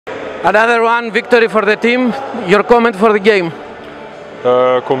Another one victory for the team. Your comment for the game?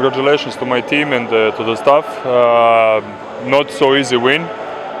 Congratulations to my team and to the staff. Not so easy win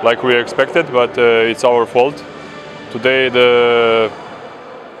like we expected, but it's our fault. Today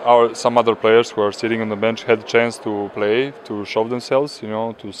some other players who are sitting on the bench had a chance to play, to show themselves,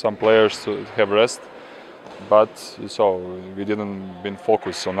 to some players to have rest. But so we didn't been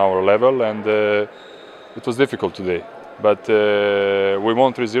focused on our level, and it was difficult today. But we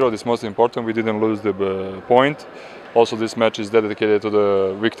won 3-0, this is most important, we didn't lose the point. Also this match is dedicated to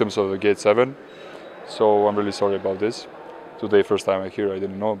the victims of the Gate 7, so I'm really sorry about this. Today, first time I hear, I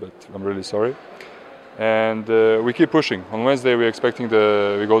didn't know, but I'm really sorry. And we keep pushing. On Wednesday we're expecting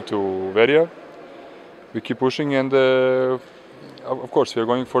we go to Veria. We keep pushing, and of course we're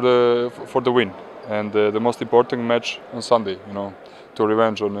going for the win. And the most important match on Sunday, to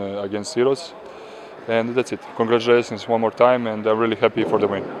revenge against Syros. And that's it. Congratulations one more time, and I'm really happy for the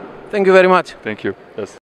win. Thank you very much. Thank you. Yes.